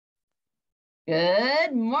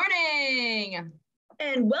Good morning.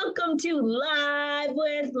 And welcome to Live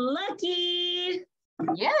with Lucky.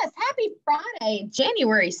 Yes, happy Friday,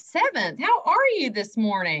 January 7th. How are you this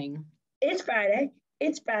morning? It's Friday.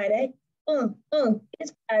 It's Friday.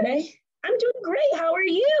 It's Friday. I'm doing great. How are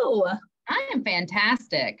you? I am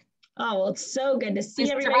fantastic. Oh, well, it's so good to see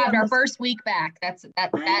We everybody. survived our first week back. I'm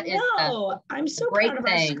so proud of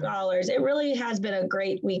our scholars. It really has been a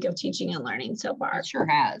great week of teaching and learning so far. It sure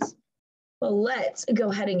has. Well, let's go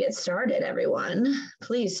ahead and get started, everyone.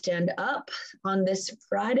 Please stand up on this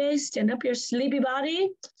Friday. Stand up your sleepy body,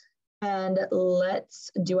 and let's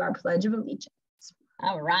do our Pledge of Allegiance.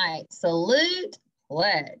 All right. Salute,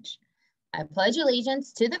 pledge. I pledge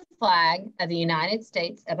allegiance to the flag of the United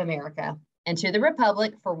States of America and to the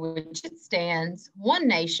republic for which it stands, one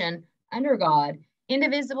nation, under God,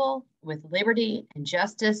 indivisible, with liberty and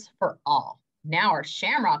justice for all. Now our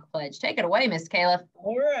Shamrock Pledge. Take it away, Miss Kayla.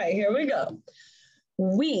 All right, here we go.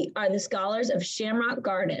 We are the scholars of Shamrock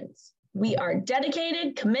Gardens. We are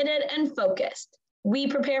dedicated, committed, and focused. We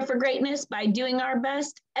prepare for greatness by doing our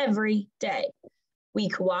best every day. We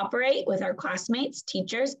cooperate with our classmates,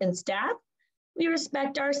 teachers, and staff. We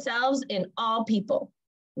respect ourselves and all people.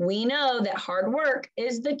 We know that hard work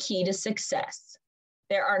is the key to success.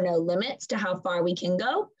 There are no limits to how far we can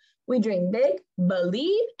go. We dream big,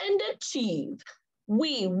 believe, and achieve.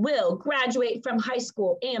 We will graduate from high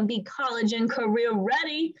school and be college and career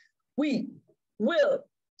ready. We will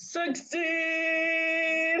succeed.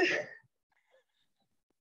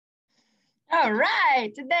 All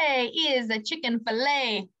right, today is a chicken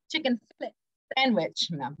fillet sandwich.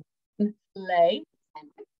 No, fillet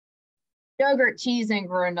sandwich. Yogurt, cheese, and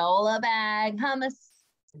granola bag, hummus,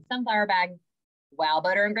 and sunflower bag. Wow,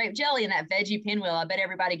 butter and grape jelly and that veggie pinwheel. I bet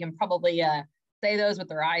everybody can probably say those with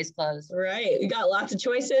their eyes closed. Right, we got lots of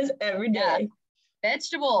choices every day. Yeah.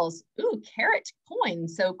 Vegetables, ooh, carrot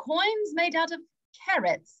coins. So coins made out of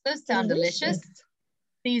carrots. Those sound delicious.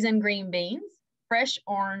 Seasoned green beans, fresh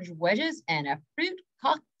orange wedges, and a fruit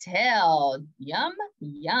cocktail. Yum,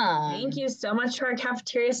 yum. Thank you so much to our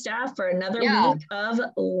cafeteria staff for another week of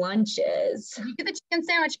lunches. If you get the chicken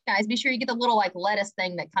sandwich, guys, be sure you get the little like lettuce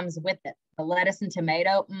thing that comes with it. The lettuce and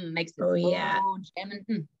tomato makes it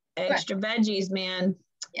jamming. Extra veggies, man.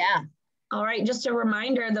 Yeah. All right, just a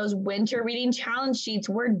reminder, those winter reading challenge sheets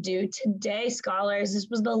were due today, scholars. This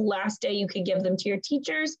was the last day you could give them to your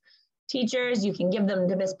teachers. Teachers, you can give them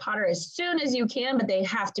to Miss Potter as soon as you can, but they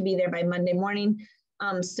have to be there by Monday morning.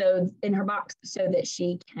 So in her box, so that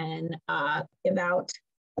she can give out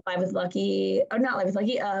Live with Lucky, or not Live with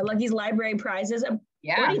Lucky, Lucky's library prizes.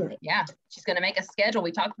 Yeah. She's going to make a schedule.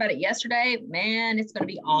 We talked about it yesterday. Man, it's going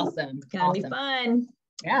to be awesome. It's going to be fun.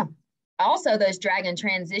 Yeah. Also, those dragon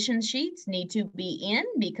transition sheets need to be in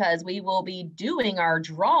because we will be doing our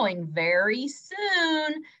drawing very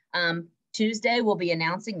soon. Tuesday, we'll be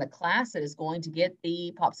announcing the class that is going to get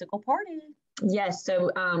the popsicle party. Yes,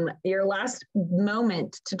 so your last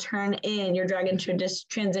moment to turn in your dragon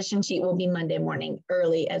transition sheet will be Monday morning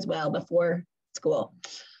early as well before school.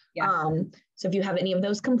 Yeah. So if you have any of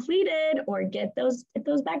those completed or get those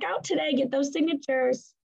back out today, get those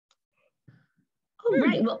signatures. All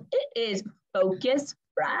right, well, it is Focus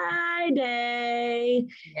Friday.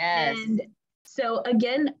 Yes. And so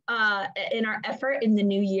again, in our effort in the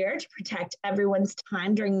new year to protect everyone's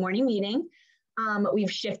time during morning meeting,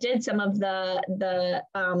 we've shifted some of the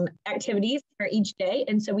activities for each day.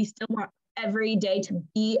 And so we still want every day to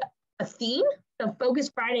be a theme. So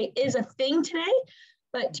Focus Friday is a thing today,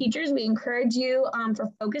 but teachers, we encourage you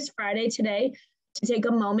for Focus Friday today to take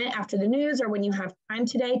a moment after the news or when you have time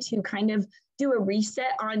today to kind of do a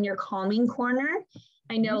reset on your calming corner.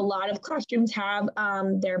 I know a lot of classrooms have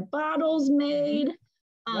their bottles made.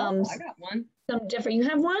 I got one. You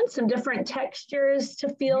have one, some different textures to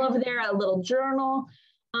feel over there, a little journal.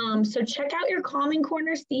 So check out your calming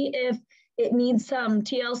corner, see if it needs some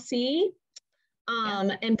TLC.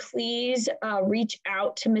 And please reach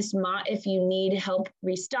out to Miss Mott if you need help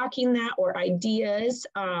restocking that or ideas.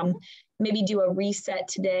 Maybe do a reset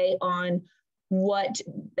today on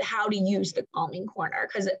how to use the calming corner,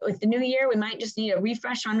 because with the new year, we might just need a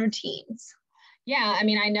refresh on routines. Yeah, I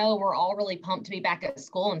mean, I know we're all really pumped to be back at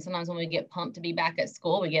school. And sometimes when we get pumped to be back at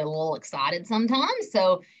school, we get a little excited sometimes.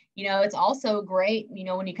 So, it's also great,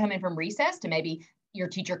 when you come in from recess to maybe your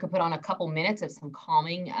teacher could put on a couple minutes of some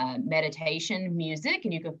calming meditation music,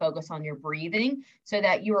 and you can focus on your breathing so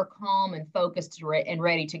that you are calm and focused and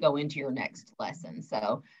ready to go into your next lesson.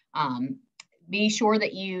 So be sure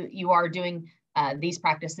that you are doing these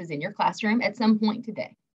practices in your classroom at some point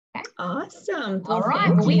today. Okay. Awesome. All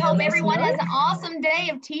right. Well, we hope everyone has an awesome day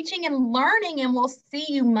of teaching and learning, and we'll see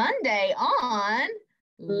you Monday on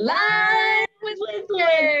Live with